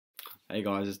Hey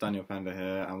guys, it's Daniel Panda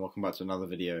here and welcome back to another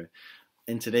video.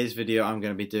 In today's video I'm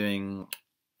going to be doing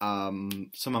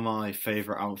some of my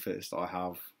favourite outfits that I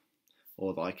have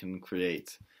or that I can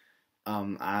create.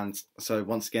 And so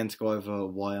once again, to go over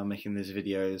why I'm making these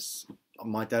videos,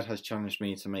 my dad has challenged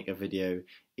me to make a video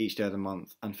each day of the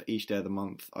month, and for each day of the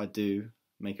month I do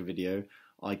make a video,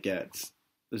 I get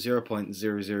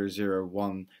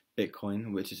 0.0001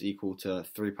 Bitcoin, which is equal to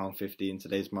 £3.50 in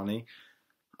today's money.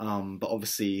 But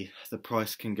obviously the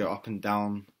price can go up and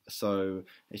down, so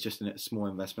it's just a small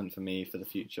investment for me for the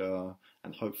future,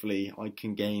 and hopefully I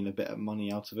can gain a bit of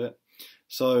money out of it.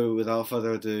 So without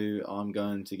further ado, I'm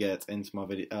going to get into my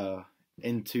video,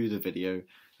 into the video,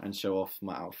 and show off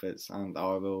my outfits, and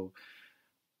I will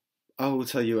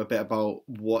tell you a bit about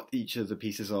what each of the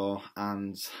pieces are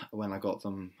and when I got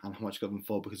them and how much I got them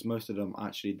for, because most of them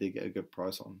actually did get a good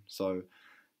price on. So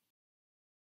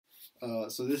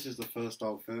this is the first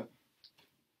outfit.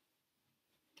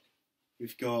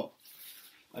 We've got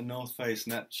a North Face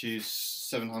Neptune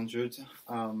 700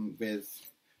 with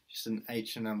just an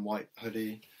H&M white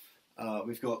hoodie.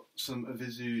 We've got some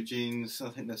Avizu jeans, I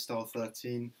think they're style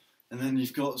 13. And then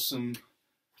you've got some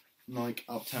Nike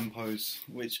Uptempos,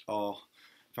 which are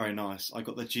very nice. I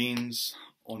got the jeans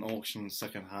on auction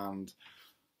second hand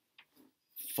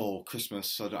for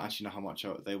Christmas, so I don't actually know how much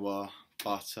they were.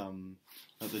 But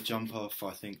the jumper for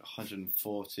I think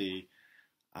 140,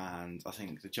 and I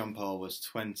think the jumper was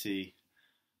 20,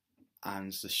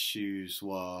 and the shoes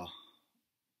were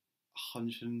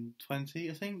 120,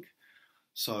 I think.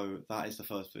 So that is the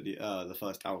first video, the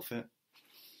first outfit.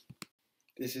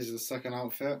 This is the second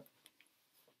outfit.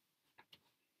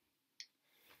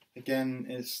 Again,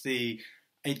 it's the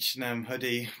H&M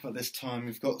hoodie, but this time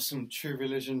we've got some True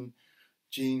Religion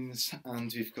jeans,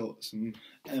 and we've got some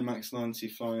Air Max 90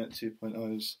 Flyknit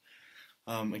 2.0s.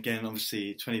 Again,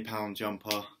 obviously £20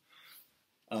 jumper.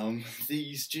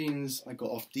 These jeans I got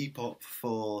off Depop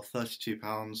for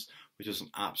 £32, which was an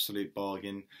absolute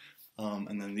bargain.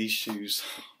 And then these shoes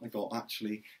I got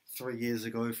actually 3 years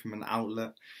ago from an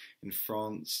outlet in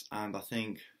France, and I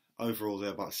think overall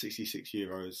they're about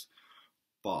 €66.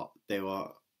 But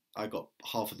I got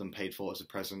half of them paid for as a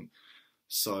present.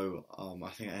 So I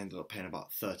think I ended up paying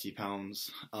about £30.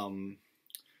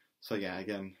 So yeah,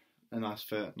 again, a nice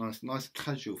fit, nice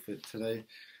casual fit today.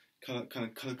 Kind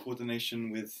of colour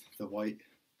coordination with the white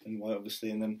and white,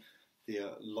 obviously, and then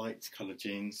the light colour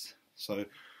jeans. So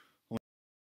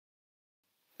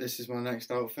this is my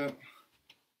next outfit.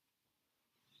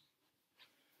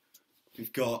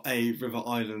 We've got a River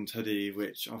Island hoodie,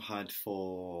 which I've had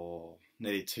for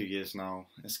nearly 2 years now.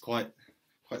 It's quite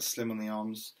slim on the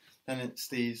arms. Then it's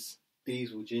these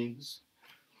Diesel jeans,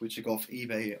 which I got off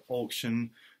eBay at auction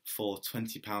for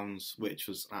 £20, which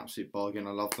was an absolute bargain.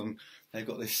 I love them. They've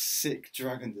got this sick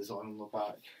dragon design on the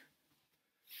back,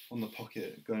 on the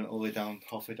pocket, going all the way down,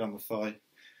 halfway down the thigh.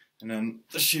 And then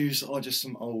the shoes are just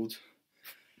some old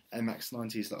Air Max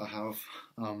 90s that I have.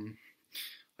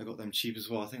 I got them cheap as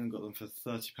well. I think I got them for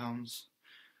 £30.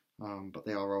 But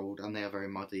they are old and they are very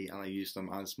muddy, and I use them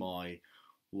as my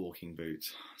walking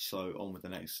boot. So on with the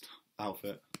next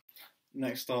outfit.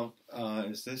 Next up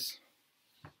is this.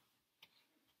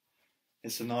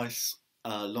 It's a nice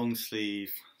long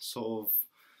sleeve, sort of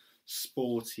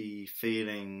sporty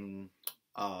feeling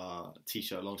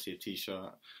t-shirt, long sleeve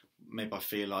t-shirt made by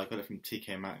Fila. I got it from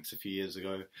TK Maxx a few years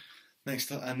ago.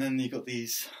 Next up, and then you got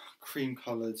these cream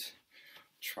coloured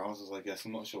trousers, I guess.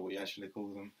 I'm not sure what you actually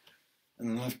call them. And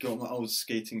then I've got my old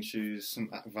skating shoes, some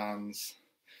Vans.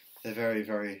 They're very,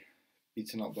 very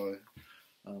beaten up though.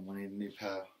 I need a new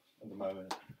pair at the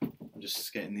moment. I'm just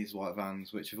skating these white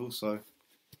Vans, which have also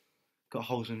got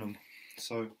holes in them.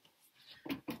 So,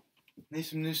 need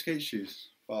some new skate shoes.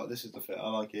 But this is the fit. I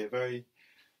like it. Very,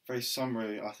 very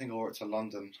summery. I think I wore it to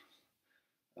London.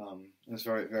 It's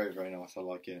very, very, very nice. I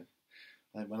like it.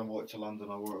 And when I wore it to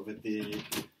London, I wore it with these.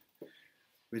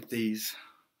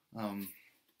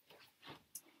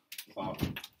 But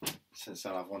since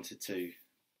then, I've wanted to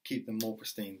keep them more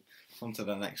pristine. On to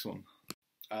the next one.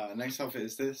 Next outfit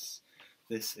is this.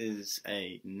 This is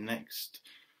a Next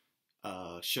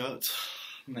shirt,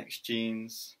 Next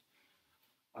jeans,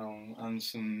 and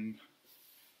some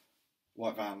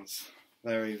white Vans.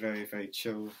 Very, very, very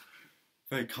chill,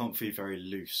 very comfy, very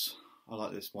loose. I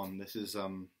like this one. This is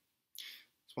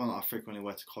it's one that I frequently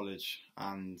wear to college,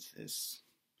 and it's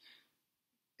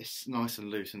nice and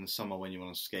loose in the summer when you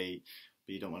want to skate,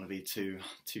 but you don't want to be too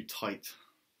tight.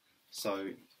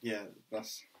 So yeah,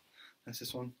 that's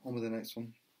this one. On with the next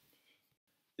one.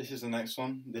 This is the next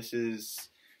one. This is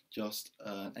just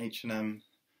an H&M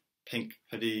pink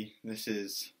hoodie. This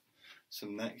is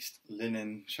some next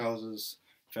linen trousers,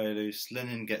 very loose.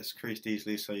 Linen gets creased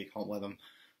easily, so you can't wear them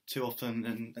too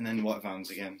often, and then white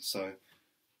Vans again. So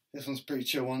this one's a pretty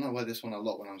chill one. I wear this one a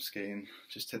lot when I'm skiing.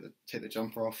 Just take the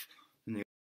jumper off. And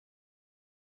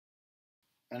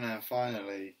then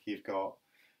finally, you've got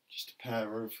just a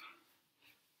pair of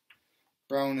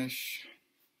brownish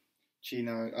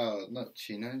not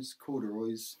chinos,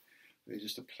 corduroys. They're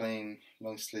just a plain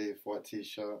long sleeve white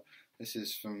t-shirt. This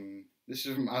is from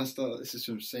Asda. This is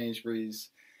from Sainsbury's,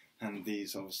 and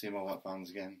these obviously are my white Vans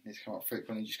again. These come up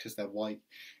frequently just because they're white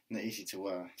and they're easy to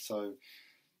wear. So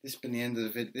this has been the end of the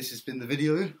video. This has been the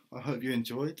video. I hope you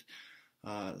enjoyed.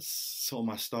 Sort of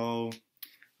my style.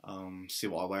 See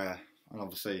what I wear, and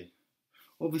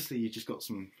obviously you just got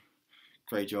some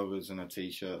grey joggers and a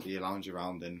t-shirt that you lounge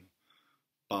around in.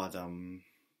 But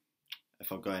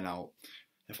if I'm going out,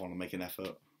 if I want to make an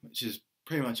effort, which is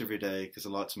pretty much every day because I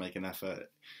like to make an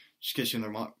effort, just gets you in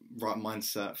the right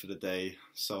mindset for the day.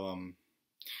 So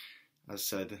as I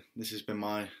said, this has been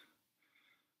my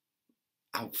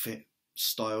outfit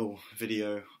style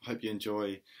video. I hope you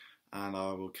enjoy, and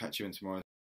I will catch you in tomorrow.